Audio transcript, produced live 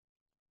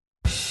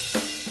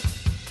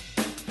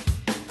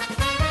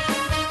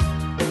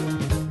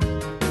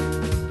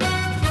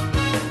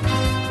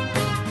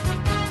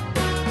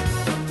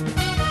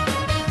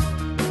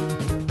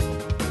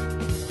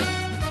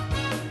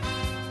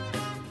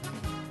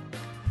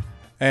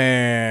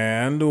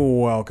And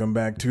welcome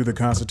back to the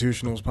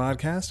Constitutionals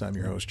Podcast. I'm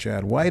your host,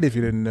 Chad White. If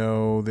you didn't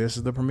know, this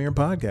is the premier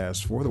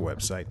podcast for the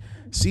website,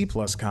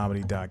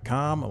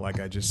 cpluscomedy.com. Like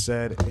I just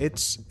said,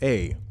 it's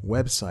a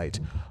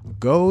website.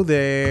 Go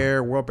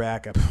there. We're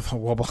back at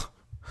we're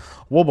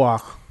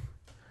back.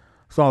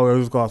 Sorry, I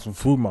just got some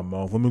food in my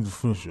mouth. Let me just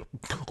finish it.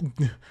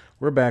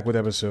 We're back with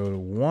episode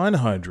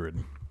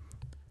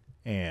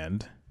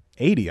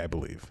 180, I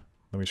believe.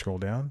 Let me scroll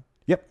down.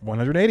 Yep,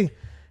 180.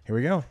 Here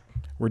we go.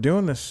 We're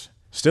doing this.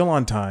 Still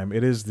on time.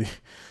 It is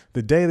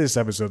the day this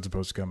episode's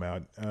supposed to come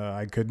out.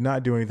 I could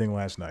not do anything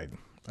last night.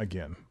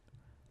 Again.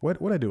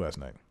 What did I do last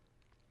night?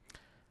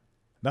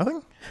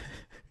 Nothing?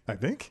 I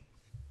think.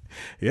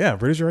 Yeah, I'm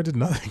pretty sure I did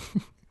nothing.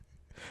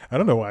 I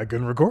don't know why I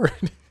couldn't record.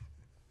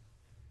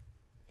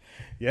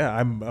 Yeah,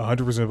 I'm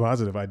 100%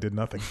 positive I did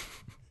nothing.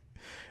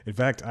 In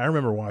fact, I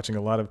remember watching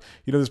a lot of,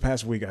 this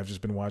past week I've just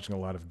been watching a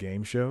lot of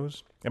game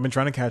shows. I've been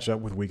trying to catch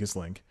up with Weakest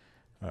Link.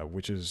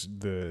 Which is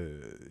the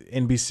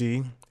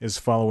NBC is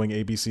following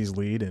ABC's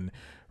lead and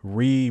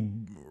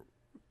rebooting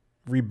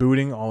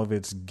all of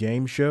its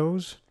game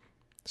shows.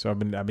 So I've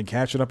been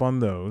catching up on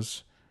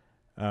those.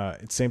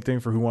 It's same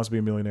thing for Who Wants to Be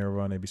a Millionaire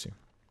on ABC.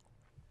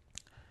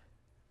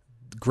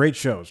 Great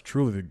shows,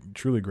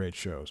 truly great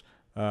shows.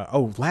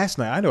 Last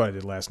night, I know what I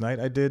did last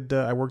night. I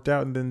worked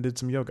out and then did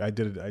some yoga. I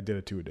did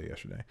a 2-a-day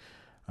yesterday.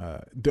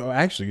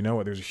 Actually, you know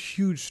what? There's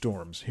huge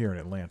storms here in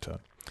Atlanta.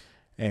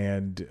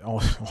 And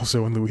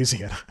also in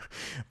Louisiana.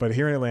 But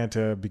here in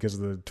Atlanta, because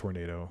of the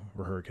tornado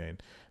or hurricane,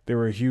 there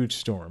were huge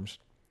storms.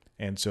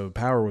 And so the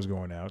power was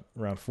going out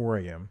around 4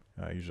 a.m.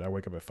 Usually I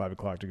wake up at 5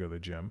 o'clock to go to the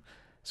gym.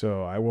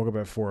 So I woke up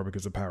at 4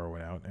 because the power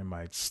went out and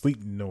my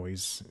sleep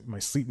noises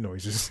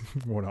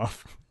went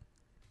off.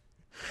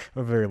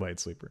 I'm a very light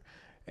sleeper.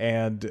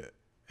 And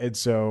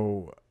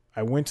so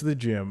I went to the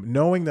gym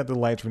knowing that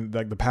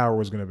the power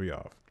was going to be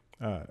off.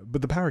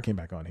 But the power came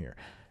back on here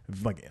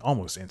like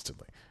almost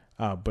instantly.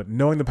 But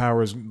knowing the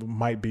powers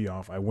might be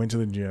off, I went to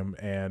the gym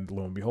and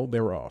lo and behold, they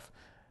were off.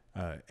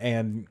 But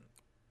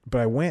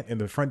I went and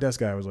the front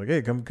desk guy was like,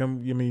 "Hey, come.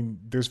 I mean,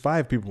 there's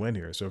 5 people in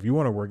here. So if you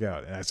want to work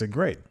out," and I said,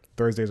 "Great."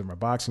 Thursdays are my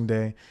boxing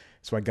day.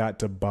 So I got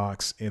to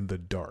box in the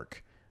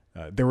dark.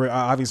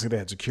 Obviously they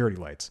had security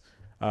lights.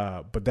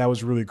 But that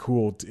was really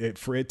cool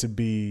for it to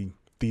be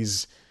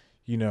these,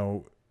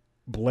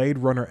 Blade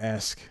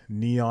Runner-esque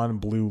neon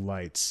blue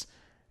lights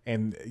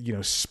and,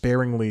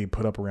 sparingly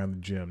put up around the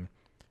gym,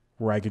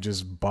 where I could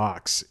just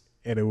box,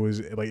 and it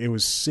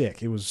was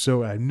sick. It was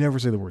so, I never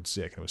say the word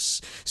sick. It was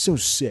so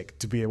sick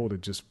to be able to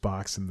just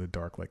box in the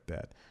dark like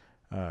that.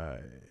 I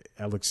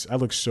look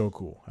so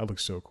cool.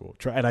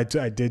 And I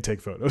did take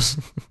photos.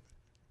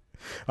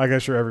 Like I'm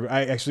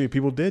sure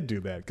people did do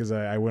that because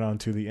I went on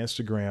to the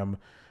Instagram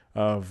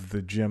of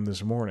the gym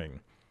this morning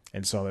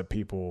and saw that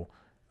people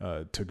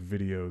took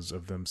videos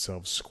of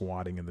themselves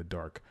squatting in the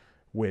dark,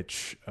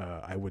 which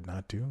I would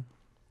not do.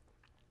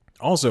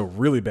 Also,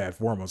 really bad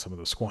form on some of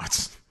the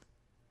squats.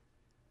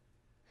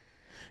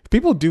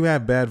 People do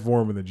have bad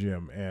form in the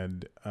gym,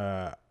 and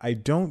I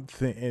don't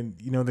think. And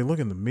they look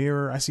in the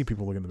mirror. I see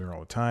people look in the mirror all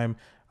the time.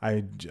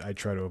 I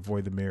try to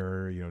avoid the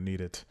mirror. You don't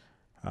need it.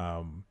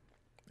 You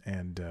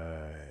can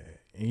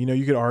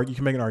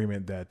make an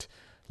argument that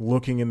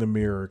looking in the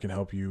mirror can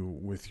help you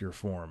with your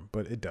form,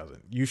 but it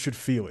doesn't. You should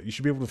feel it. You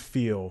should be able to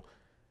feel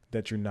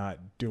that you're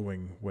not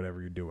doing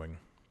whatever you're doing.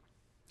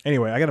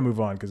 Anyway, I got to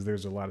move on because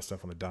there's a lot of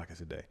stuff on the docket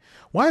today.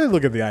 Why did I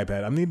look at the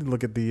iPad? I need to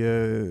look at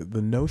the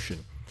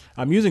Notion.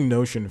 I'm using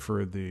Notion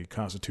for the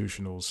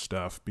constitutional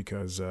stuff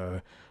because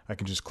I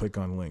can just click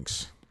on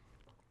links.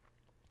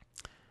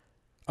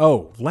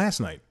 Oh, last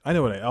night. I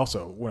know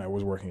when I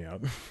was working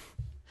out.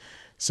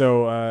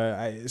 So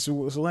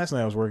last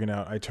night I was working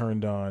out. I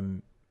turned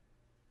on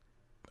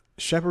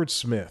Shepard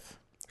Smith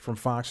from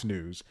Fox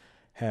News.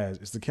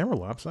 Is the camera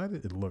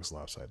lopsided? It looks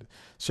lopsided.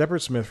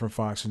 Shepard Smith from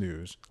Fox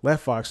News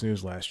left Fox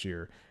News last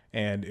year,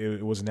 and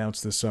it was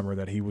announced this summer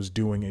that he was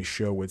doing a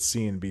show with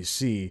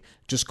CNBC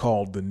just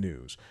called The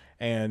News.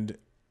 And,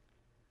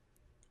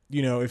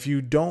 if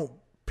you don't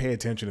pay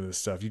attention to this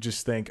stuff, you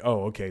just think,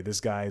 oh, okay,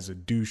 this guy is a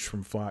douche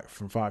from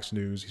Fox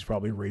News. He's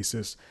probably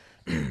racist.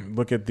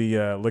 Look at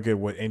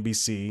what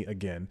NBC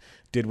again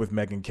did with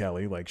Megyn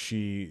Kelly. Like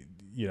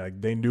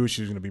they knew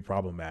she was going to be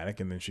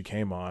problematic, and then she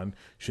came on,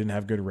 she didn't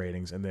have good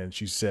ratings, and then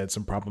she said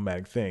some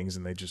problematic things,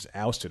 and they just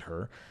ousted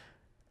her.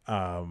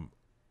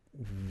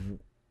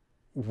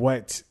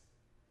 What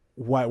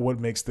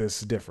makes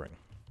this different?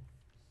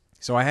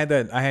 So I had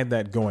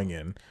that going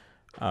in,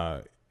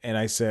 and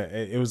I said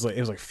it was like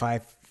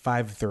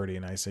 5:30,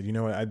 and I said, you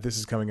know what, this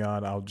is coming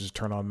on. I'll just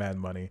turn on Mad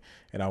Money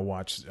and I'll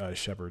watch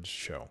Shepard's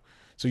show.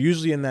 So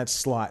usually in that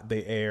slot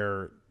they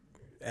air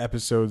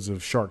episodes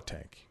of Shark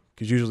Tank.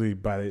 Because usually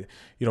by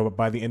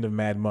the end of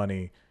Mad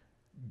Money,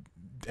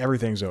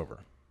 everything's over.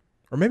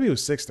 Or maybe it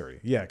was 6:30.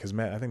 Yeah, because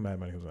I think Mad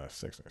Money was at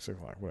 6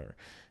 o'clock, whatever.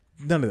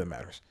 None of that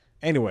matters.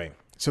 Anyway,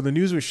 so the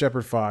news with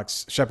Shepard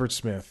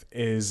Smith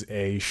is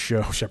a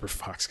show, Shepard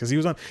Fox, because he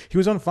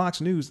was on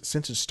Fox News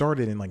since it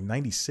started in like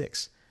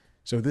 96.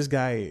 So this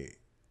guy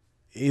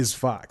is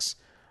Fox.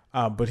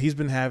 But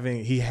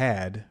he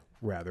had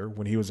rather,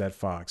 when he was at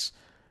Fox,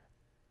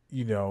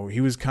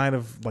 he was kind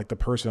of like the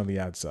person on the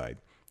outside.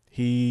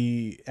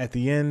 At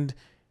the end,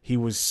 he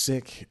was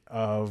sick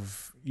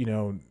of,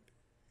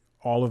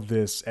 all of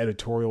this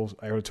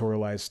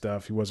editorialized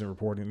stuff. He wasn't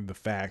reporting the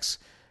facts,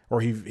 or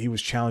he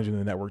was challenging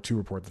the network to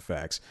report the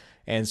facts.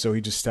 And so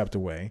he just stepped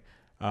away.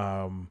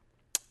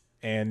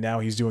 And now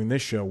he's doing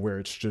this show where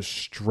it's just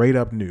straight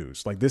up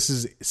news. Like, this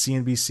is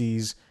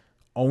CNBC's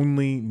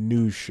only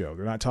news show.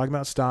 They're not talking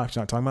about stocks,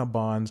 not talking about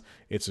bonds.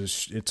 It's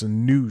a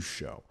news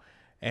show.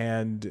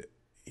 And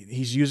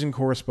he's using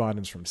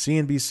correspondence from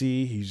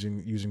CNBC. He's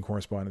using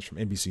correspondence from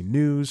NBC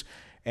News.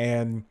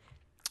 And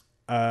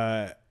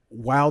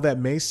while that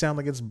may sound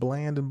like it's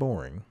bland and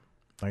boring,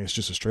 like it's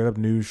just a straight up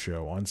news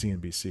show on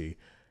CNBC,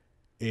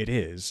 it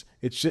is.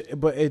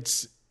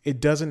 It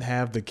doesn't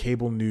have the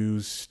cable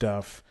news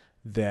stuff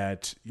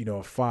that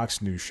a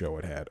Fox News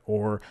show had.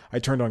 Or I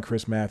turned on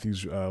Chris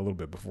Matthews a little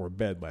bit before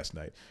bed last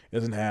night. It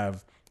doesn't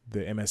have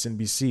the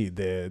MSNBC,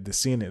 the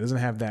CNN. It doesn't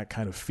have that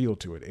kind of feel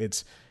to it.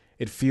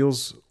 It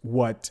feels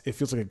like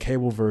a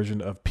cable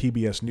version of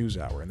PBS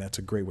NewsHour, and that's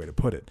a great way to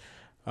put it.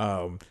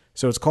 So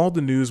it's called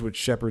The News with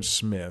Shepard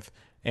Smith,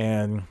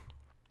 and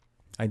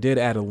I did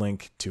add a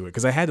link to it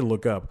because I had to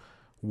look up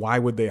why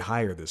would they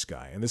hire this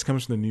guy. And this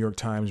comes from the New York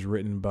Times,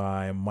 written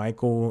by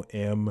Michael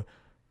M.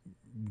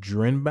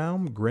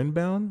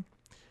 Grinbaum,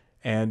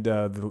 and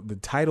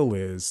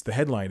the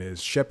headline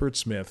is Shepard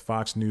Smith,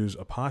 Fox News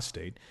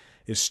apostate,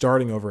 is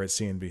starting over at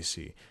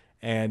CNBC,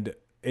 and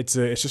it's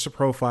just a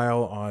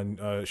profile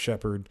on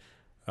Shepard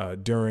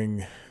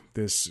during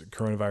this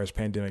coronavirus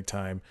pandemic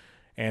time,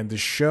 and the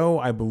show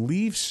I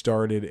believe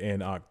started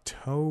in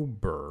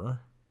October,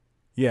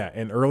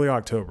 in early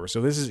October.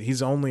 So this is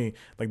his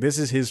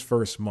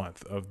first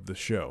month of the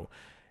show,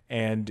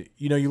 and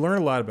you learn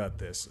a lot about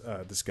this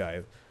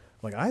guy.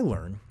 Like, I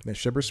learned that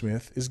Shepard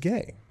Smith is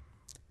gay.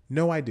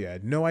 No idea. I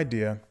had no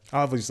idea.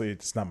 Obviously,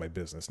 it's not my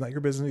business. Not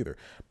your business either.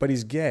 But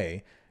he's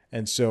gay.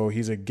 And so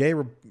he's a gay,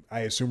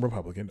 I assume,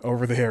 Republican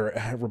over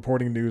there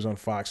reporting news on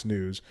Fox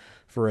News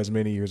for as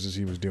many years as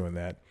he was doing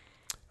that.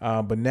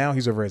 But now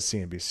he's over at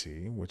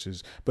CNBC,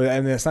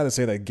 and that's not to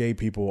say that gay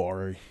people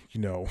are,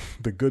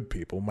 the good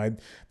people.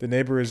 The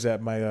neighbors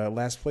at my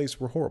last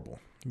place were horrible.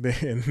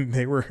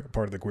 They were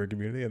part of the queer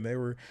community, and they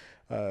were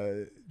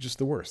just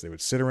the worst. They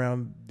would sit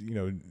around,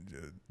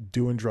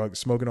 doing drugs,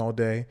 smoking all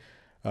day,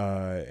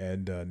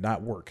 and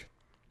not work,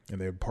 and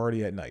they would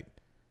party at night.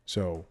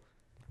 So,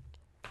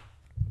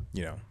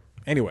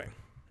 anyway,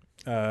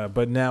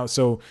 but now,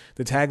 so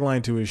the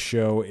tagline to his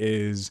show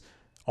is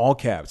all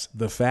caps: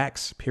 the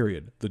facts,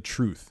 period, the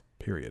truth,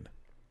 period.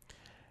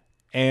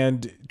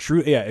 And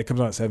it comes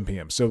on at 7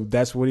 p.m. So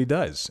that's what he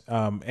does.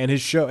 And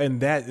his show,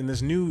 and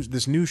this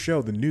new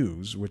show, The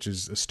News, which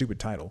is a stupid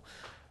title.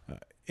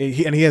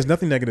 He has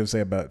nothing negative to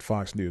say about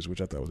Fox News,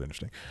 which I thought was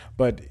interesting.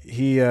 But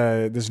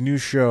this new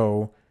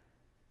show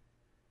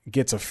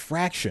gets a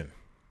fraction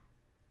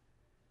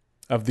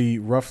of the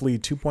roughly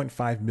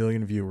 2.5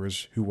 million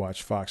viewers who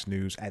watch Fox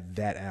News at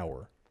that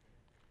hour.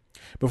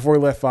 Before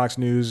he left Fox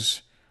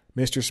News,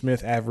 Mr.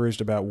 Smith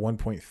averaged about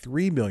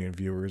 1.3 million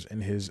viewers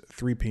in his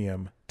 3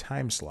 p.m.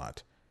 time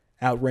slot,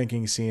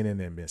 outranking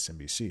CNN and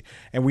MSNBC.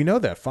 And we know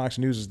that Fox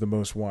News is the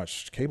most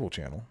watched cable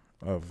channel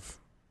of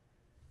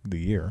the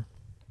year,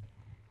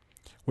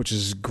 which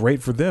is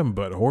great for them,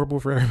 but horrible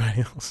for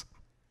everybody else.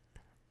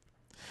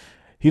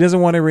 He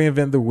doesn't want to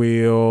reinvent the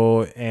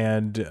wheel,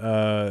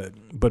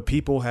 but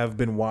people have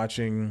been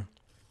watching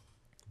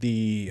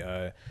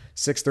the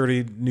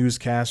 6:30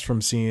 newscast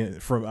from CBS,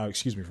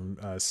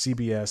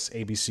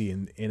 ABC,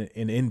 and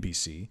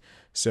NBC.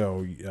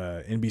 So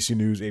NBC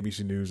News,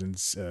 ABC News, and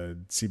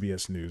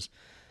CBS News,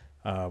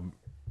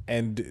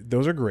 and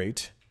those are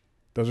great.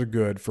 Those are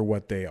good for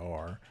what they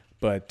are.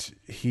 But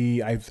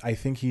I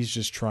think he's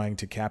just trying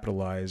to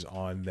capitalize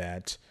on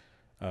that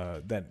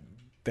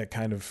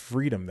kind of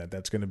freedom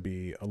that's going to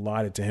be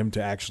allotted to him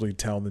to actually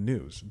tell the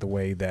news the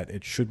way that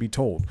it should be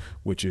told,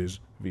 which is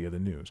via the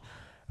news.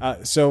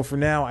 So for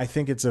now, I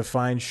think it's a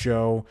fine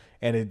show,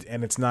 and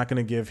it's not going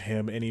to give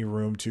him any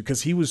room to,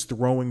 because he was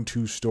throwing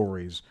two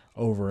stories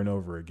over and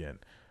over again,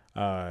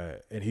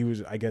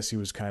 and I guess he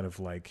was kind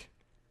of like,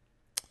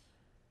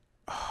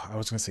 I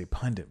was going to say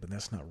pundit, but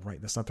that's not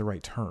right. That's not the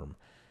right term.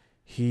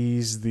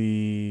 He's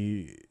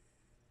the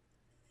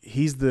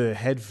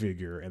head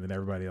figure, and then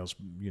everybody else,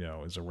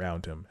 is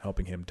around him,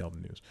 helping him tell the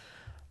news.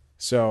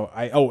 So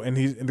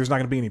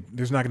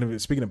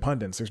speaking of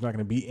pundits, there's not going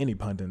to be any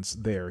pundits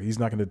there. He's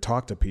not going to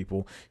talk to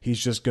people. He's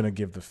just going to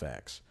give the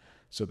facts.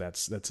 So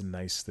that's a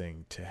nice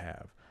thing to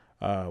have.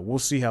 We'll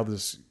see how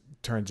this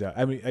turns out.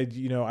 I mean,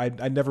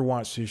 I never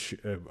watched his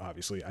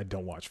obviously I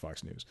don't watch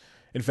Fox News.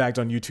 In fact,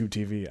 on YouTube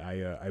TV,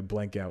 I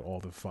blank out all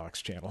the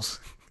Fox channels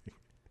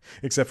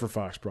except for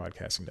Fox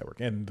Broadcasting Network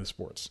and the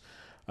sports.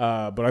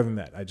 But other than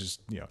that, I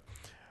just, and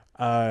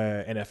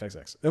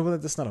FXX. Well,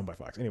 that's not owned by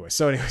Fox.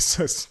 So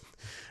it's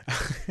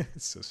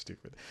so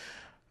stupid.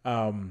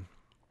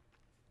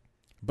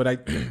 But I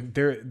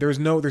there's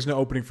no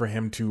opening for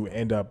him to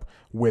end up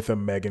with a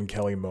Megyn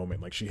Kelly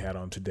moment like she had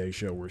on Today's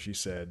Show, where she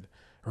said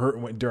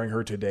her during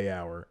her Today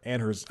Hour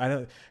and hers. I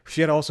know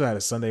she had also had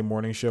a Sunday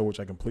morning show, which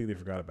I completely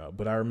forgot about.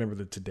 But I remember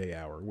the Today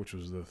Hour, which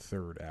was the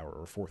third hour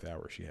or fourth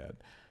hour she had,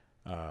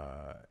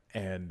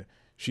 and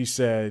she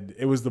said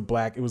it was the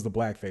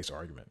blackface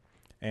argument.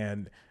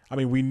 And I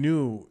mean, we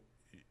knew,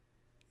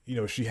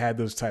 she had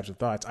those types of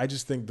thoughts. I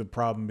just think the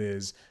problem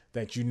is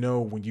that,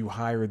 when you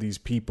hire these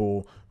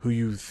people who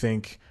you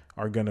think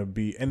are going to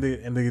be, and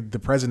the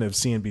president of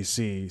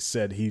CNBC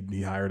said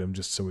he hired him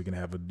just so he can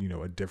have a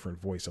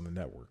different voice on the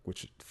network,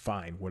 which is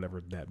fine,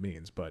 whatever that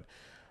means. But,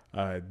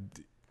 when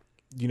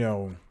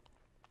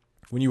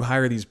you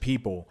hire these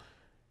people,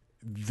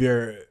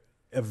 they're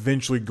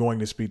eventually going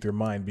to speak their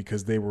mind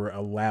because they were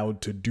allowed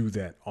to do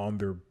that on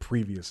their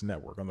previous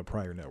network, on the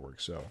prior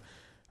network. So,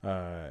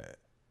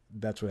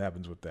 that's what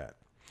happens with that.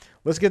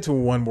 Let's get to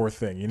one more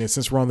thing.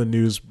 Since we're on the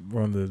news,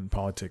 we're on the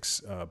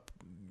politics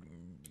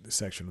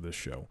section of this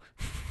show.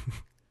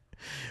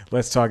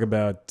 Let's talk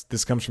about,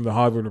 this comes from the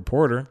Hollywood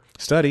Reporter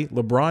study,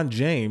 LeBron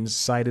James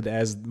cited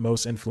as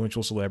most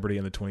influential celebrity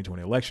in the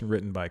 2020 election,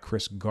 written by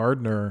Chris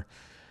Gardner.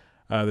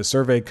 The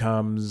survey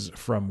comes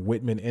from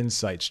Whitman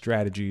Insight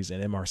Strategies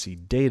and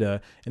MRC Data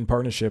in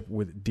partnership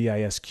with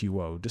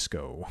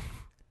Disco.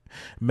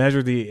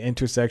 Measure the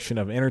intersection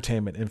of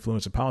entertainment,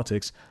 influence, and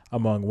politics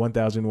among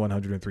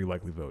 1,103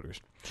 likely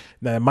voters.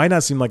 Now, it might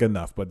not seem like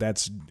enough, but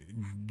that's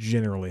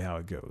generally how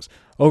it goes.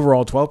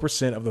 Overall,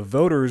 12% of the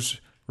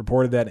voters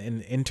reported that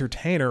an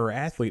entertainer or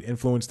athlete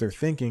influenced their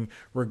thinking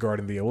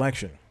regarding the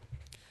election.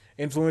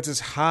 Influence is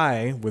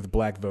high with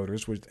black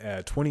voters, with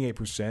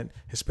 28%,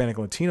 Hispanic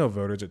Latino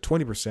voters at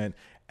 20%,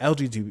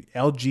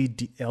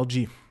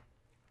 LGBTQ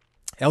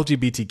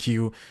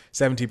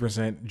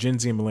 17%, Gen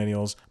Z and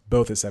millennials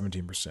both at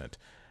 17%.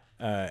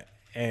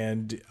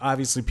 And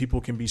obviously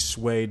people can be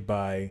swayed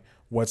by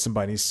what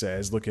somebody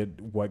says. Look at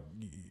what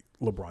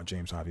LeBron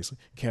James, obviously,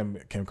 Kim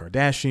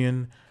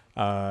Kardashian,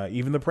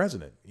 even the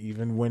president.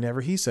 Even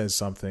whenever he says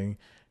something,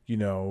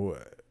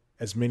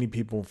 as many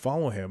people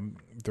follow him,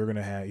 he's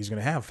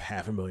gonna have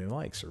 500,000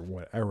 likes or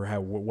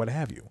what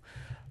have you.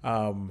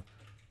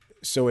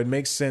 So it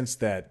makes sense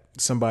that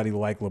somebody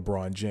like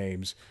LeBron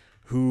James,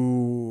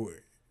 who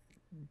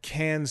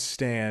can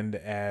stand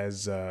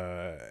as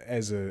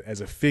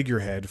a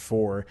figurehead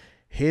for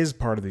his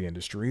part of the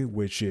industry,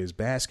 which is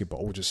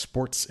basketball, which is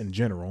sports in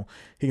general.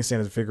 He can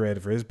stand as a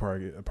figurehead for his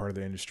part of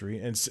the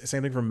industry, and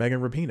same thing for Megan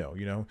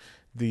Rapinoe.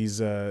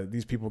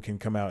 These people can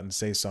come out and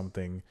say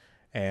something,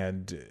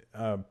 and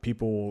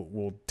people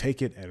will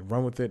take it and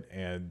run with it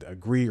and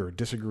agree or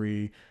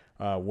disagree,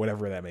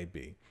 whatever that may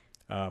be.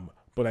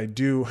 But I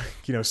do,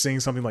 seeing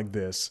something like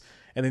this.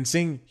 And then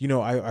seeing,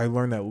 I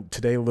learned that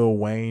today Lil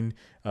Wayne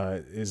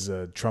is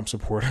a Trump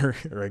supporter,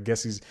 or I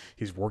guess he's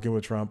working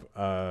with Trump.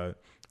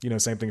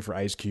 Same thing for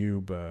Ice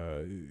Cube,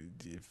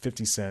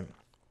 50 Cent,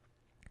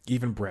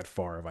 even Brett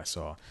Favre I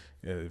saw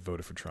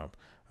voted for Trump.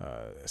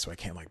 So I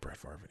can't like Brett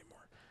Favre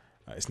anymore.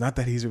 It's not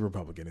that he's a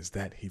Republican, it's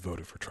that he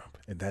voted for Trump.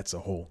 And that's a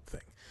whole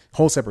thing,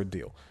 whole separate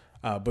deal.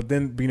 But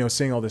then,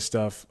 seeing all this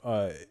stuff,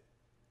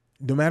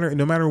 no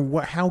matter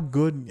what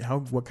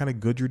kind of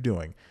good you're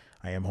doing,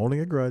 I am holding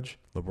a grudge.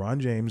 LeBron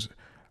James,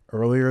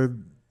 earlier,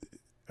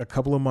 a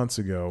couple of months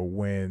ago,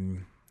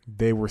 when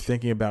they were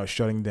thinking about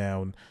shutting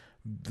down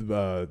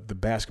the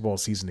basketball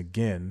season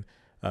again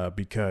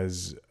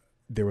because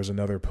there was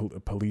another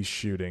police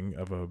shooting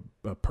of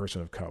a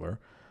person of color,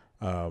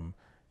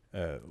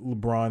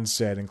 LeBron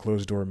said in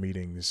closed-door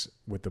meetings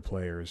with the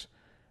players,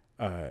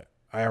 I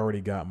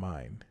already got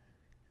mine,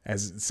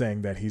 as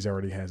saying that he's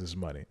already has his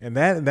money. And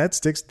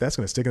that's going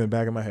to stick in the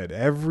back of my head.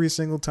 Every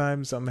single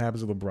time something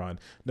happens to LeBron,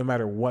 no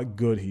matter what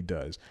good he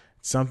does,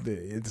 it's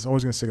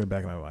always going to stick in the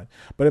back of my mind.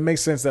 But it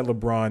makes sense that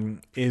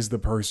LeBron is the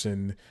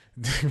person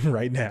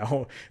right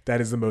now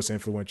that is the most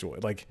influential.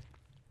 Like,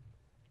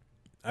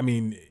 I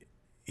mean,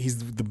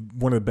 he's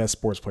one of the best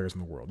sports players in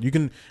the world. You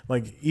can,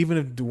 even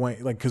if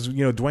Dwayne, because,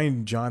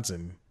 Dwayne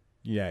Johnson,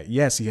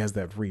 yes, he has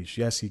that reach.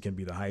 Yes, he can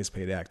be the highest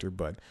paid actor,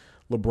 but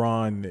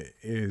LeBron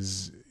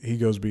he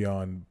goes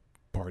beyond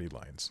party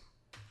lines.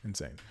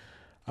 Insane.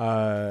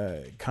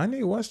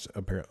 Kanye West,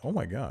 apparently. Oh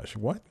my gosh,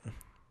 what?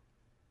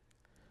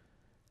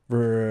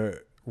 We're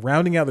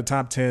rounding out the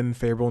top 10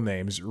 favorable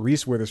names: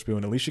 Reese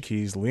Witherspoon, Alicia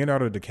Keys,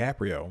 Leonardo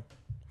DiCaprio,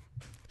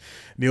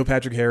 Neil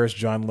Patrick Harris,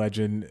 John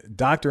Legend,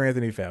 Dr.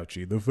 Anthony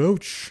Fauci, The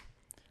Vouch,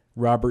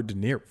 Robert De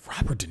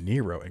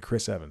Niro, and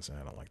Chris Evans.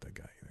 I don't like that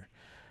guy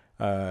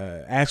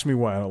either. Ask me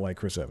why I don't like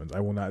Chris Evans.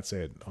 I will not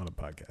say it on a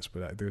podcast,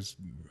 but there's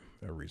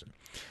a reason.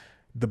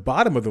 The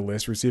bottom of the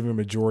list, receiving a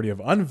majority of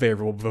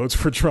unfavorable votes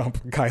for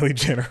Trump: Kylie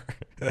Jenner,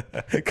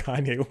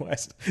 Kanye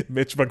West,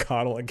 Mitch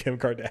McConnell, and Kim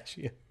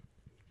Kardashian.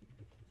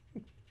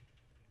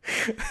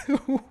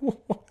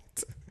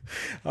 What?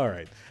 All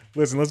right.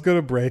 Listen, let's go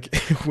to break.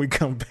 If we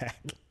come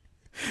back,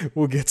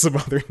 we'll get some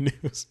other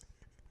news.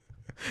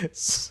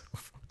 So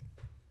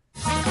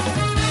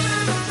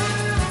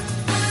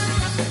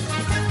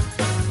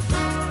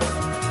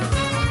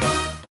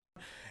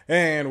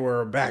And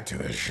we're back to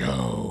the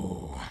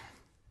show.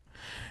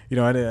 You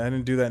know, I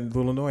didn't do that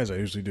little noise I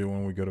usually do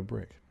when we go to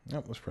break.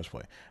 Oh, let's press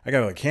play. I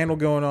got a candle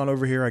going on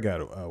over here. I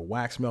got a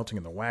wax melting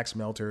in the wax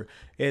melter.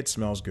 It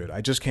smells good.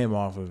 I just came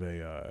off of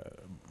a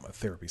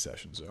therapy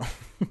session, so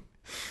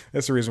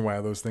that's the reason why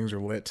those things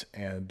are lit.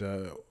 And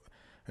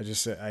I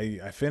just said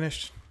I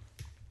finished.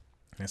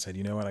 And I said,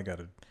 you know what? I'm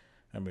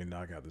gonna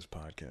knock out this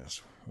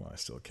podcast while I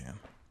still can.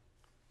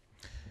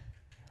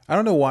 I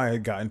don't know why I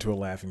got into a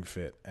laughing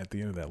fit at the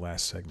end of that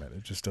last segment.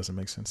 It just doesn't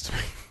make sense to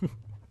me.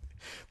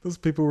 Those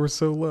people were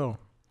so low.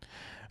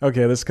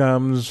 Okay, this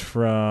comes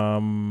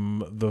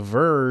from The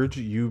Verge.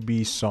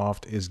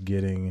 Ubisoft is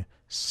getting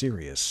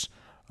serious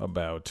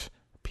about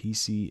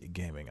PC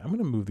gaming. I'm going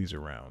to move these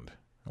around.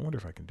 I wonder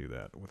if I can do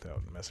that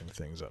without messing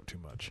things up too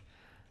much.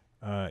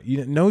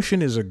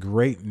 Notion is a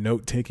great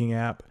note-taking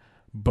app,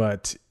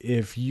 but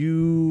if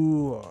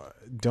you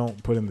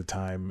don't put in the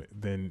time,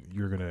 then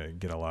you're going to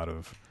get a lot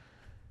of...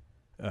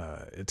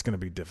 it's going to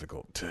be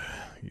difficult to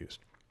use.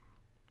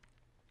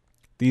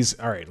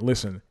 All right,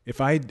 listen,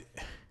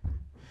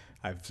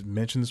 I've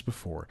mentioned this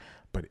before,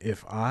 but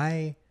if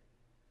I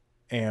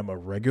am a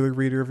regular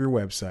reader of your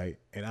website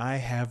and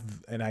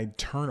I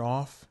turn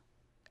off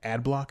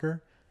ad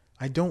blocker,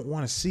 I don't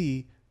want to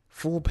see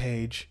full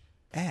page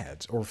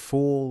ads or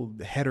full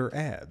header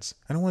ads.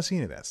 I don't want to see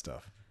any of that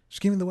stuff.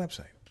 Just give me the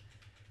website.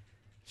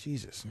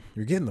 Jesus,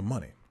 you're getting the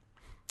money.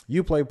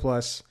 Uplay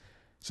Plus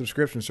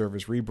subscription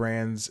service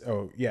rebrands.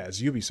 Oh yeah,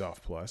 it's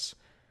Ubisoft Plus.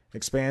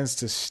 Expands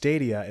to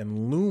Stadia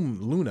and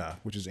Luna,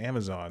 which is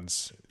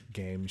Amazon's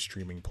game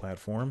streaming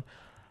platform.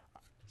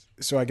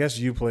 So I guess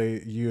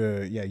Ubisoft's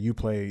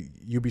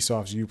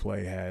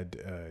Uplay had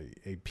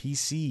a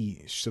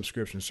PC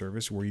subscription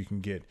service where you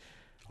can get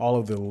all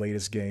of the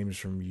latest games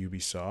from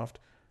Ubisoft.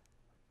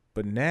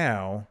 But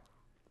now,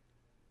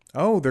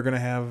 they're going to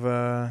have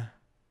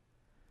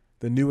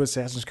the new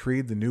Assassin's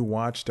Creed, the new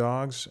Watch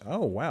Dogs.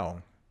 Oh,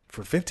 wow.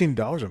 For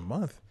 $15 a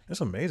month.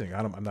 That's amazing.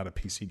 I'm not a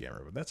PC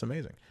gamer, but that's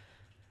amazing.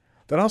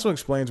 That also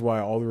explains why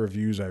all the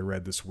reviews I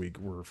read this week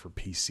were for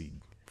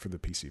the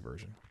PC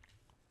version.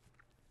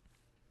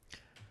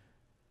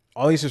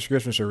 All these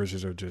subscription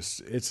services are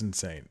it's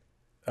insane.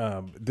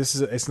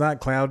 It's not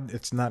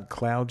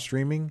cloud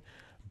streaming,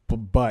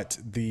 but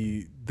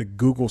the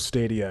Google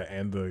Stadia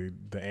and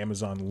the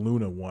Amazon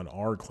Luna one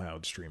are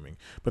cloud streaming.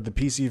 But the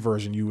PC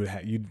version,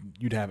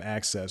 you'd have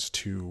access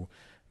to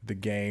the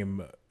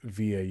game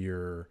via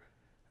your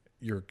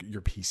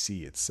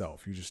PC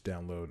itself. You just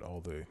download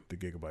all the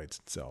gigabytes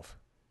itself.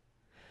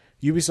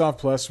 Ubisoft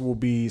Plus will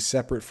be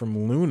separate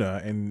from Luna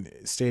and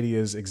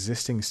Stadia's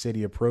existing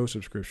Stadia Pro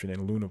subscription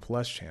and Luna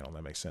Plus channel.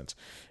 That makes sense.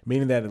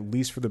 Meaning that at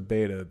least for the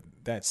beta,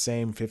 that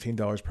same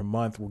 $15 per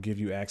month will give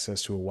you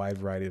access to a wide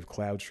variety of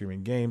cloud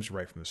streaming games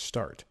right from the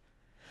start.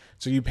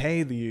 So you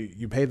pay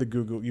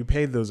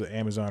those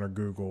Amazon or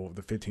Google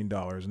the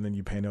 $15, and then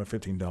you pay another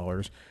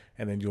 $15,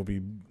 and then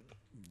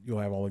you'll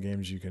have all the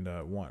games you can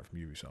want from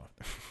Ubisoft.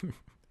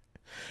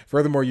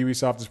 Furthermore,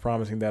 Ubisoft is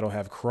promising that it'll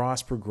have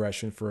cross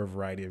progression for a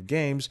variety of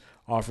games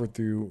offered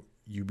through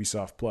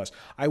Ubisoft Plus.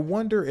 I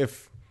wonder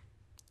if,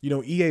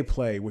 EA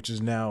Play, which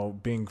is now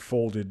being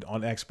folded on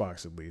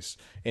Xbox at least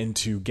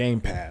into Game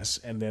Pass,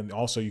 and then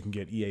also you can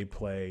get EA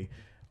Play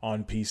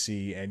on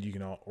PC, and you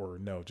can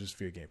just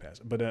via Game Pass.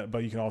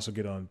 But you can also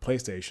get on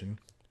PlayStation.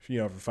 For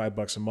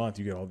 $5 a month,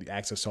 you get all the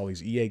access to all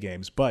these EA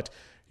games, but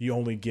you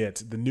only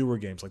get the newer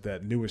games, like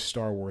that newest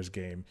Star Wars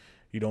game.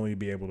 You'd only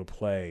be able to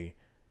play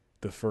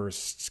the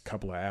first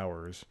couple of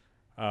hours.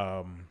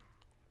 I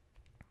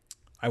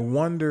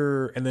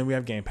wonder, and then we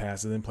have Game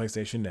Pass, and then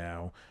PlayStation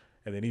Now,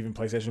 and then even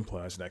PlayStation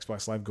Plus and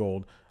Xbox Live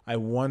Gold. I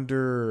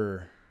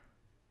wonder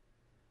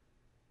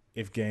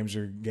if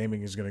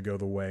gaming is going to go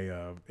the way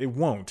of, it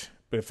won't,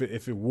 but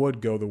if it would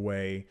go the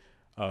way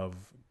of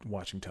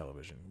watching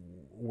television,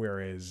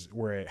 whereas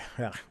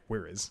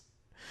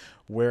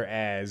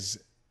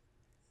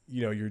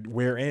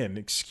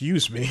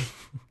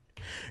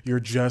you're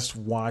just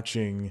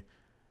watching.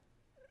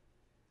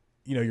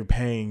 You're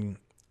paying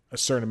a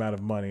certain amount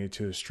of money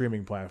to a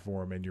streaming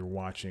platform, and you're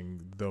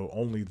watching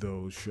only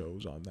those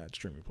shows on that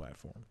streaming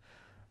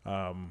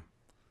platform.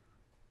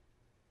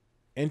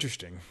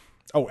 Interesting.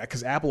 Oh,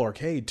 because Apple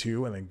Arcade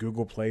too, and then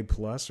Google Play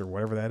Plus or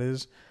whatever that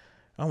is.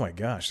 Oh my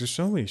gosh, there's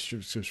so many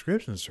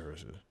subscription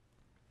services.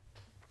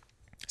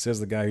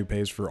 Says the guy who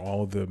pays for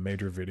all of the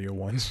major video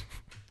ones.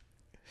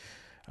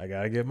 I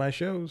gotta get my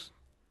shows.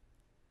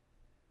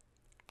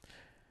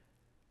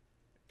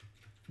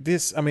 The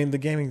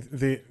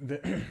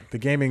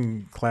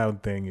gaming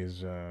cloud thing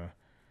is I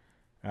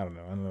don't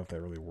know if that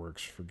really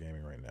works for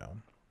gaming right now,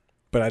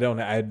 but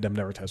I've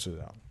never tested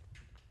it out.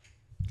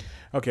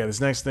 Okay,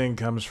 this next thing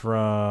comes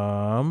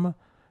from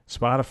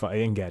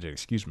Spotify.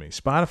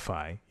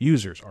 Spotify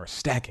users are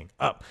stacking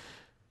up.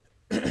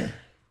 And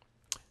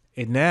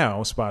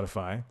now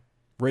Spotify,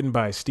 written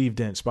by Steve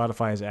Dent,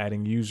 Spotify is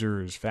adding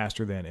users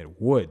faster than it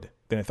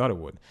thought it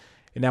would.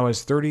 It now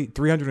has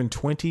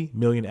 320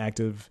 million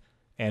active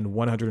and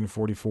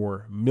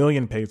 144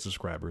 million paid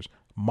subscribers,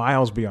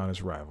 miles beyond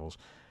its rivals.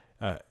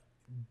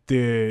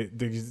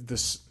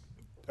 this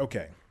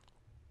okay.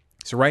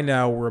 So right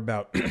now we're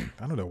about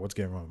I don't know what's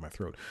getting wrong with my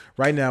throat.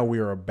 Right now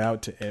we're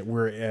about to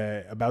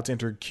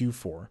enter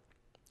Q4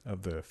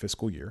 of the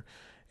fiscal year,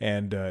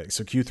 and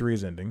so Q3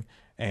 is ending,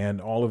 and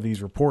all of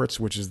these reports,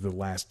 which is the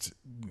last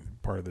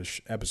part of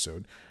this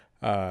episode,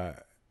 are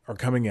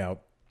coming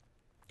out,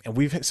 and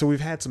we've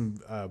had some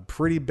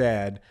pretty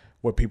bad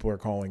what people are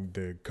calling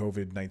the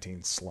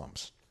COVID-19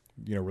 slumps,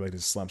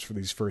 related slumps for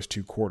these first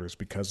 2 quarters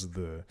because of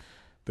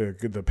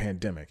the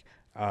pandemic.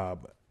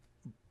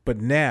 But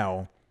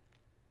now,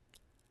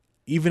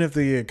 even if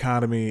the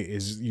economy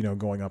is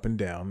going up and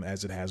down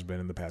as it has been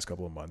in the past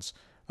couple of months,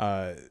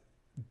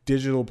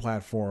 digital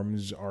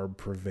platforms are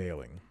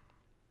prevailing.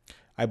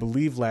 I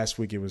believe last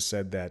week it was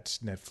said that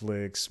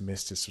Netflix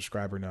missed its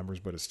subscriber numbers,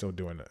 but it's still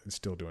doing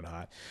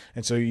hot.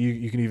 And so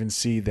you can even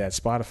see that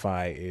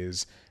Spotify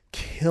is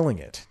killing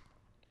it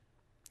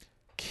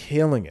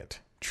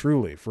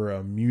truly for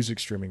a music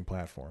streaming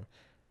platform.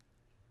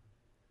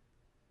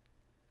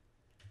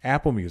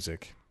 Apple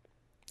Music,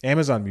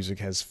 Amazon Music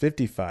has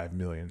 55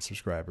 million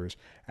subscribers.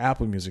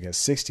 Apple Music has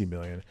 60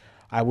 million.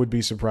 I would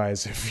be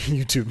surprised if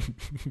YouTube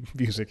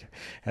Music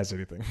has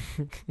anything.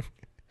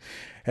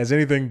 Has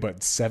anything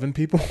but 7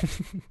 people,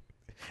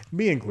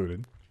 me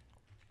included.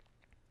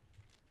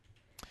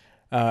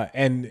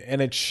 And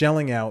it's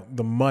shelling out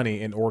the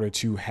money in order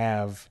to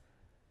have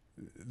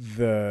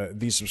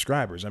these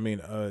subscribers. I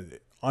mean,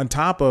 on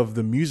top of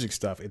the music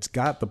stuff, it's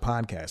got the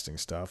podcasting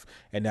stuff,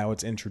 and now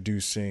it's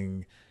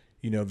introducing,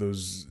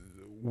 those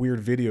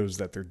weird videos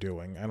that they're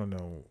doing. I don't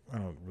know.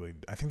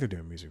 I think they're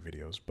doing music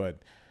videos, but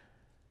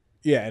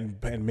yeah,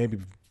 and maybe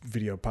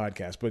video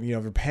podcasts. But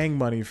they're paying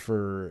money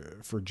for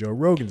Joe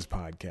Rogan's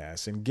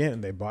podcast, and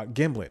they bought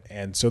Gimlet,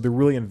 and so they're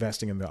really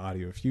investing in the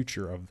audio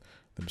future of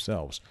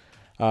themselves.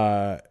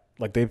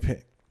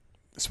 Spotify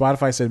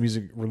said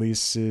music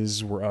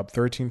releases were up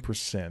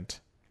 13%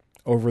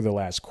 over the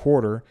last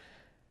quarter.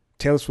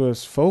 Taylor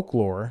Swift's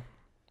Folklore,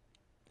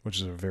 which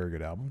is a very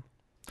good album,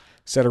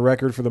 set a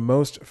record for the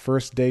most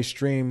first-day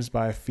streams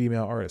by a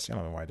female artist. I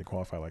don't know why I did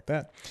qualify like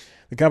that.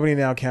 The company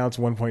now counts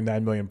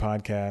 1.9 million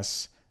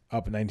podcasts,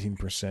 up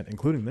 19%,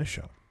 including this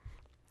show.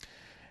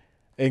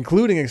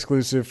 Including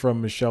exclusive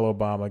from Michelle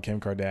Obama,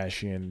 Kim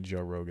Kardashian, Joe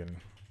Rogan.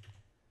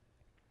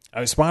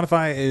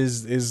 Spotify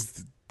is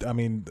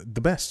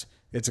the best.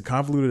 It's a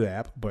convoluted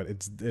app, but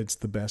it's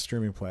the best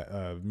streaming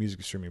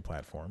music streaming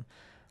platform.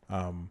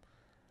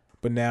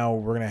 But now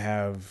we're gonna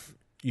have,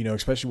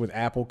 especially with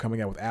Apple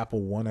coming out with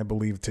Apple One. I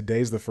believe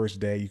today's the first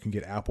day you can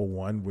get Apple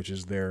One, which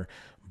is their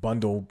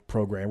bundle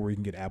program where you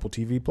can get Apple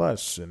TV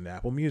Plus and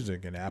Apple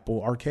Music and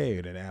Apple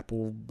Arcade and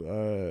Apple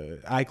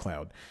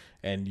iCloud.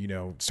 And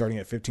starting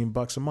at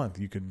 $15 a month,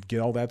 you could get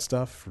all that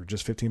stuff for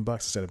just $15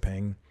 instead of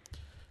paying,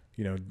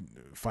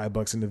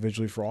 $5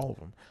 individually for all of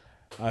them.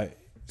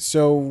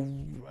 So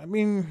I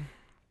mean,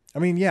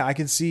 yeah, I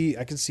can see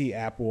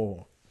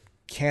Apple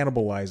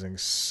cannibalizing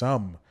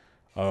some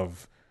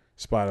of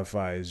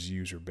Spotify's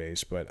user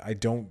base, but I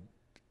don't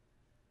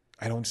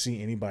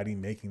see anybody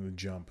making the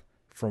jump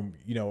from,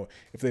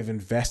 if they've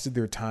invested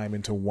their time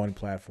into one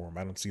platform,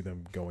 I don't see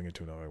them going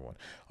into another one.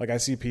 Like I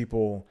see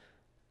people,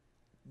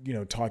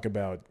 talk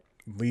about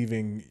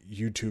leaving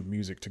YouTube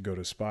Music to go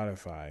to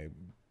Spotify,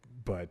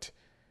 but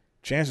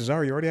chances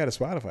are you already had a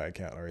Spotify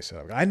account already set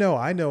up. I know.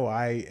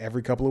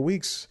 Every couple of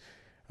weeks,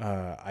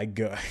 I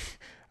go,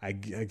 I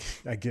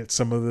get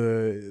some of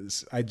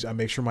I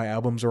make sure my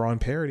albums are on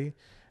parity,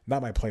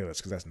 not my playlist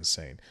because that's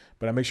insane,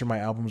 but I make sure my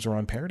albums are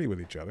on parity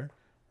with each other.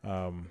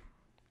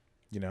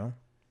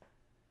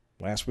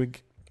 Last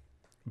week,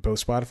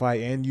 both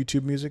Spotify and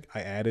YouTube Music,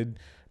 I added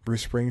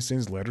Bruce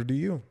Springsteen's "Letter to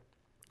You,"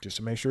 just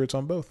to make sure it's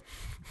on both.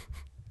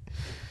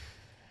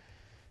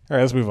 All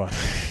right, let's move on.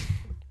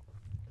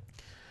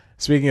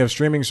 Speaking of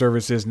streaming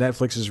services,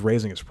 Netflix is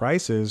raising its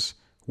prices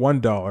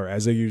 $1,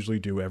 as they usually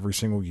do every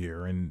single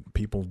year, and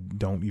people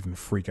don't even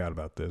freak out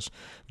about this.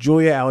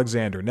 Julia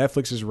Alexander,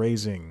 Netflix is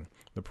raising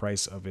the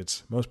price of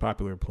its most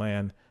popular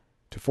plan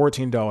to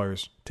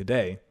 $14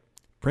 today.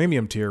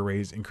 Premium tier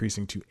raise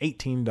increasing to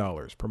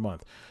 $18 per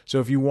month. So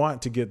if you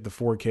want to get the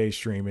 4K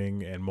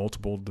streaming and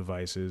multiple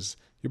devices,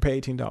 you pay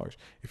 $18.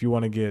 If you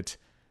want to get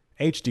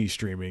HD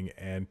streaming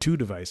and 2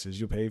 devices,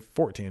 you'll pay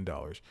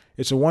 $14.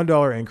 It's a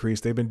 $1 increase.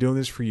 They've been doing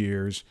this for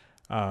years,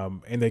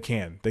 and they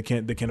can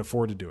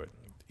afford to do it,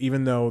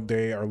 even though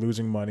they are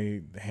losing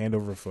money hand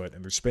over foot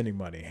and they're spending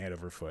money hand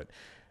over foot.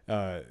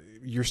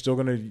 You're still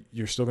gonna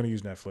use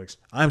Netflix.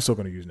 I'm still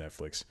gonna use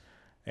Netflix,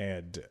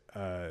 and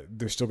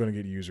they're still gonna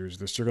get users.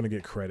 They're still gonna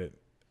get credit,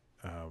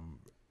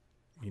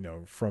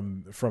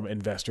 from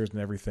investors and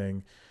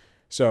everything.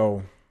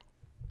 So,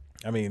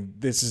 I mean,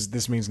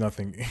 this means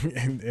nothing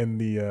in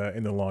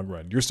the long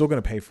run. You're still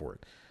going to pay for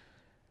it.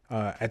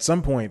 At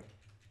some point,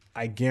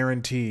 I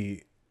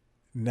guarantee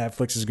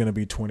Netflix is going to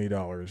be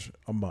 $20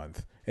 a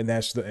month, and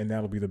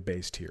that'll be the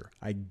base tier.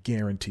 I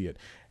guarantee it.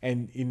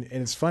 And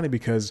it's funny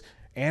because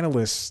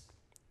analysts,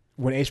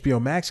 when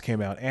HBO Max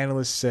came out,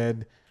 analysts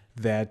said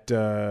that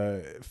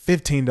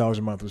 $15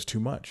 a month was too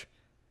much.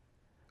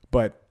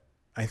 But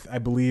I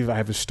believe I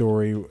have a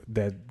story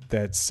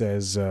that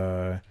says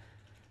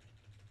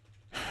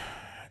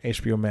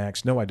HBO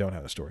Max. No, I don't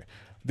have a story.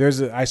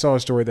 I saw a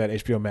story that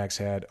HBO Max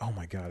had. Oh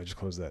my god, I just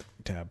closed that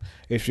tab.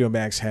 HBO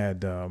Max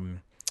had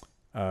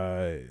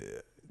uh,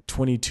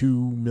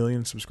 22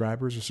 million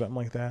subscribers or something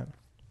like that.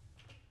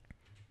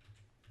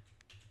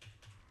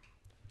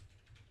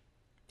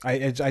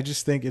 I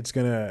just think it's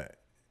not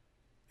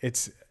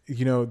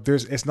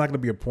gonna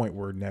be a point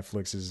where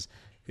Netflix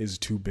is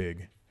too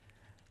big.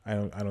 I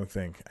don't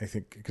think. I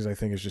think because I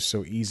think it's just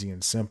so easy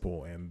and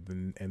simple, and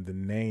the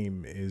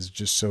name is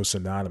just so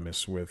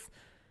synonymous with,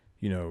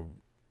 you know,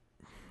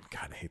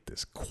 God, I hate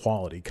this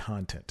quality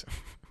content.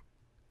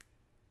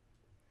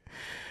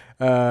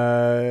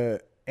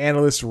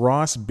 Analyst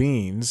Ross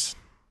Beans,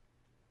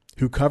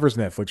 who covers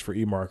Netflix for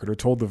eMarketer,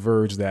 told The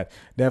Verge that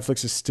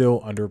Netflix is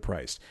still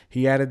underpriced.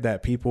 He added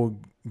that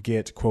people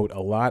get, quote, a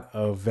lot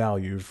of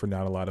value for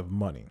not a lot of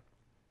money.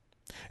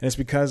 And it's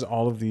because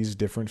all of these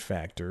different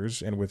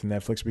factors, and with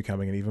Netflix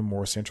becoming an even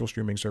more central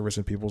streaming service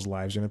in people's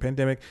lives during the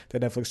pandemic,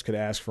 that Netflix could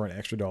ask for an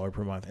extra dollar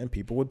per month and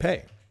people would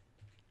pay.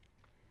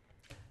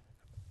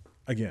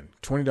 Again,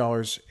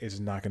 $20 is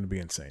not going to be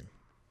insane.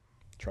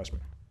 Trust me.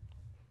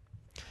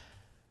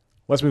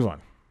 Let's move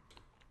on.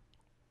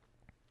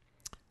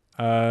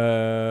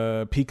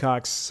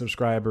 Peacock's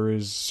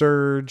subscribers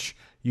surge.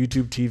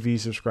 YouTube TV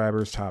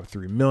subscribers top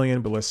 3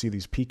 million. But let's see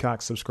these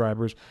Peacock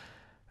subscribers.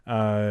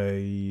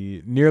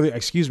 The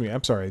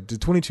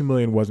 22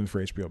 million wasn't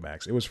for HBO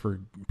Max. It was for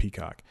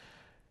Peacock.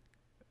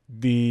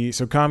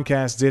 So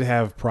Comcast did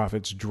have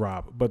profits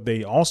drop, but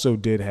they also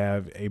did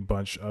have a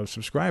bunch of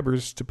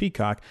subscribers to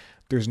Peacock.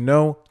 There's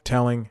no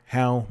telling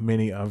how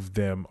many of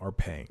them are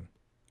paying.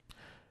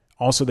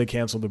 Also, they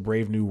canceled the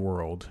Brave New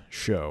World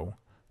show,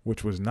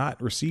 which was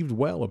not received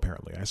well,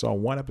 apparently. I saw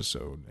one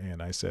episode,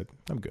 and I said,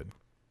 I'm good.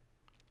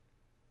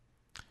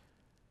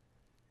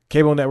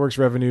 Cable networks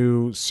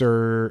revenue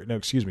dipped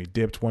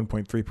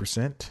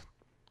 1.3%.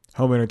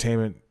 Home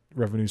entertainment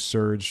revenue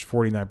surged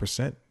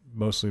 49%,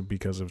 mostly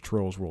because of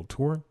Trolls World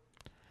Tour.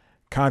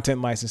 Content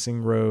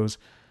licensing rose.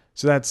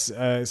 So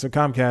so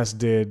Comcast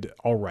did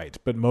all right,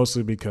 but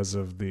mostly because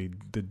of the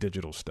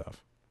digital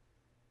stuff.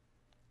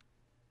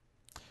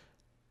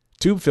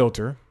 Tube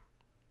filter.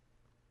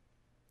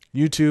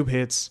 YouTube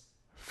hits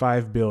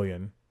 $5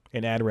 billion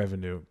in ad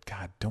revenue.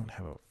 God, don't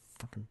have a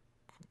fucking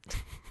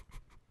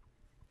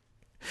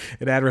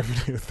an ad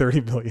revenue of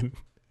 $30 billion.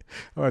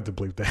 I'll have to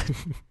bleep that.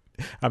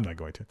 I'm not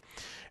going to.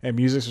 And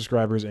music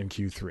subscribers in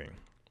Q3.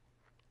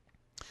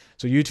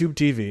 So YouTube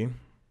TV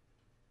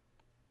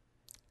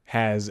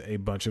has a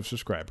bunch of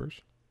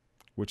subscribers,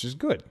 which is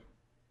good.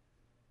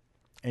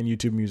 And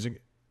YouTube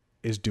Music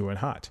is doing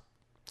hot.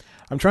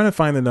 I'm trying to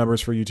find the numbers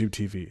for YouTube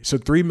TV. So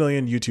 3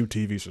 million YouTube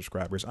TV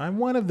subscribers. I'm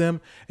one of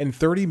them, and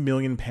 30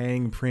 million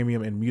paying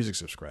premium and music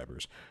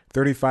subscribers.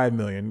 35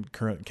 million,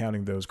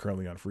 counting those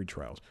currently on free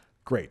trials.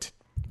 Great.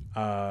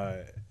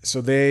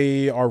 So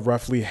they are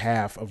roughly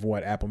half of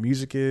what Apple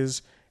Music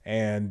is,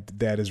 and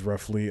that is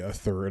roughly a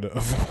third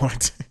of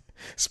what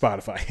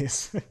Spotify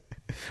is,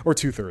 or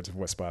 2/3 of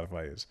what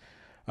Spotify is.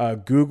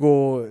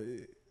 Google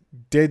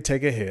did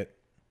take a hit,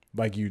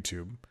 like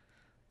YouTube,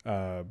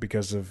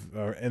 because of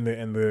in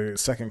the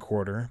second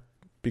quarter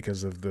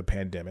because of the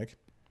pandemic,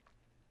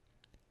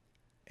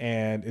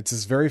 and it's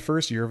his very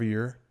first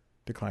year-over-year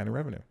decline in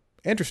revenue.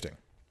 Interesting,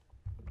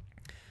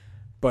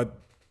 but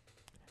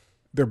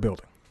they're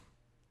building.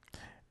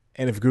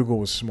 And if Google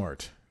was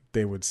smart,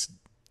 they would. Thank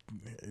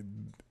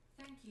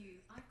you.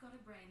 I've got a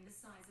brain the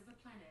size of a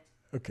planet.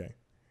 Okay,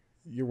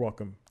 you're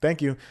welcome.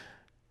 Thank you.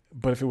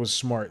 But if it was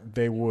smart,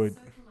 they would.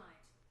 So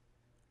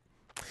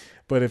polite.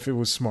 But if it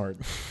was smart,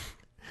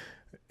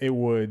 it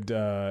would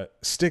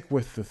stick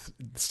with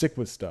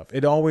stuff.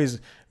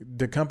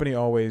 The company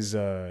always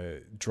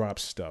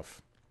drops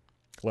stuff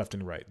left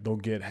and right. They'll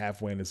get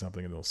halfway into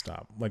something and they'll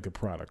stop, like a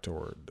product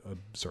or a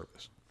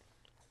service,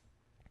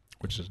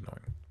 which is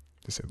annoying,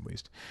 to say the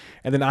least.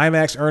 And then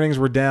IMAX earnings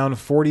were down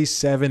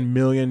 $47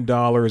 million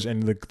in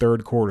the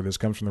third quarter. This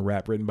comes from the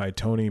rap written by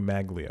Tony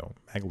Maglio.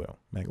 That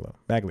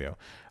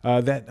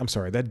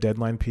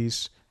Deadline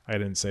piece, I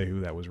didn't say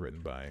who that was written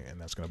by, and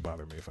that's going to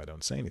bother me if I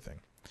don't say anything.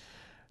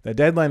 That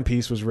Deadline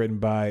piece was written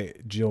by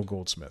Jill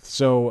Goldsmith.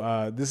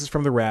 So this is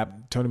from the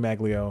rap, Tony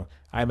Maglio.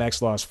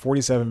 IMAX lost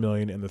 $47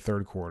 million in the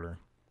third quarter.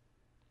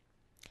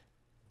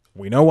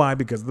 We know why,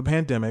 because of the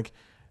pandemic,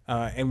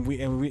 and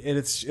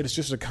it's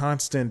just a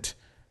constant.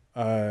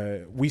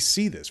 We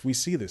see this.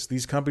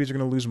 These companies are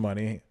going to lose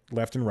money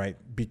left and right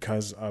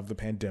because of the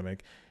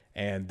pandemic,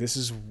 and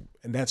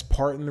that's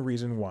part of the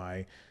reason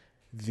why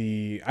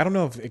I don't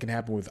know if it can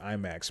happen with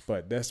IMAX,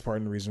 but that's part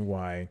of the reason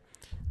why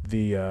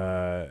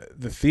the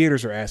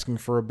theaters are asking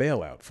for a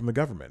bailout from the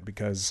government,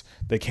 because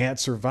they can't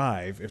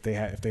survive if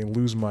they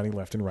lose money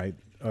left and right.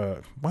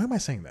 Why am I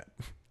saying that?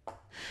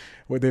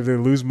 If they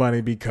lose money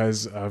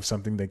because of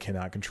something they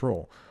cannot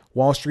control.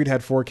 Wall Street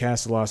had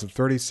forecast a loss of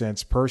 30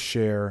 cents per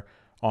share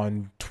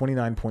on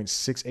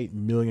 $29.68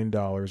 million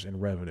in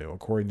revenue,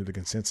 according to the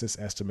consensus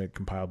estimate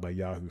compiled by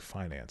Yahoo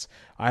Finance.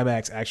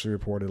 IMAX actually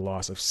reported a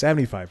loss of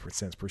 75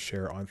 cents per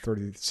share on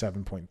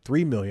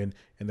 $37.3 million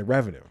in the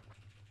revenue.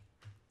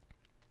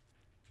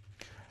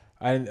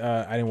 I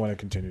didn't want to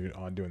continue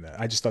on doing that.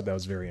 I just thought that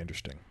was very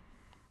interesting.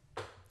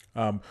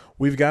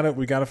 We got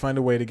to find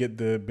a way to get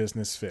the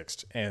business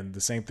fixed, and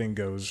the same thing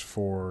goes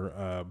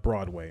for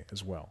Broadway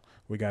as well.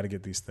 We got to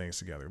get these things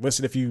together.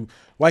 Listen, if you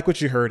like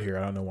what you heard here,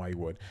 I don't know why you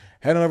would.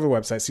 Head on over to the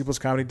website,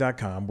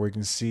 cpluscomedy.com, where you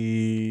can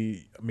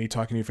see me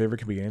talking to your favorite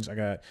comedians. I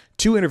got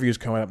 2 interviews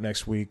coming up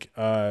next week,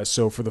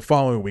 so for the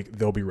following week,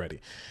 they'll be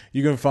ready.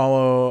 You can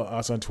follow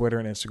us on Twitter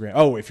and Instagram.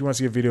 Oh, if you want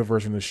to see a video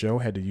version of the show,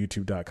 head to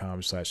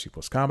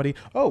youtube.com/cpluscomedy.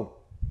 Oh,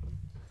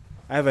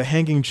 I have a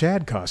hanging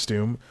Chad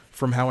costume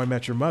from How I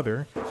Met Your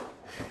Mother.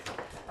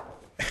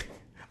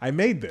 I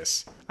made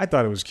this. I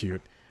thought it was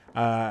cute.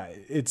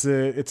 It's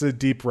a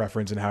deep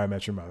reference in How I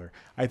Met Your Mother.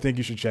 I think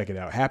you should check it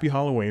out. Happy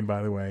Halloween,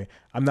 by the way.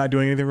 I'm not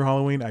doing anything for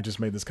Halloween. I just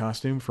made this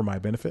costume for my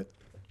benefit.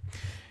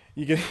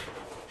 You can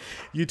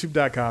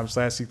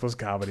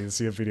youtube.com/C+comedy to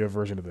see a video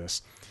version of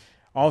this.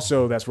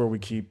 Also, that's where we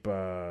keep.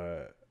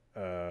 Oh,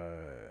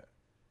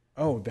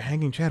 the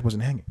hanging Chad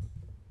wasn't hanging.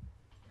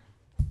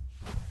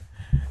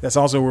 That's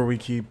also where we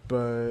keep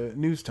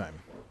News Time.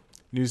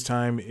 News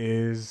Time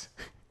is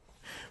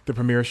the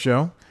premiere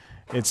show.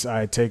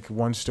 I take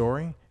one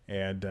story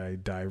and I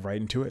dive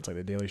right into it. It's like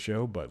The Daily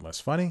Show, but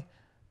less funny.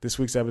 This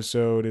week's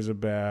episode is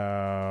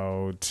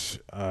about,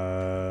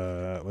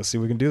 let's see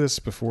if we can do this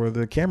before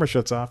the camera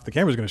shuts off. The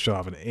camera's going to shut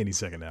off in any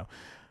second now.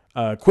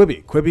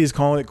 Quibi. Quibi is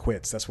calling it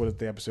quits. That's what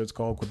the episode's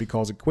called. Quibi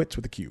calls it quits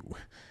with a Q.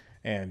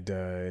 And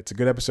it's a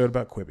good episode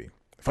about Quibi.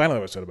 Final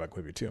episode about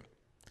Quibi, too.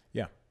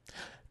 Yeah.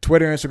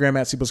 Twitter, Instagram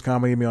at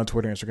 @CPlusComedy. Me on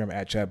Twitter, Instagram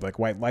at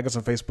 @ChadBlackWhite. Like us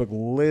on Facebook.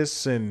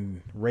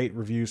 Listen, rate,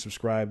 review,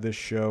 subscribe this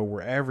show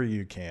wherever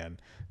you can.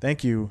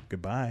 Thank you.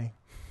 Goodbye.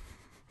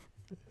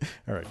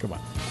 All right, come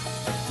on.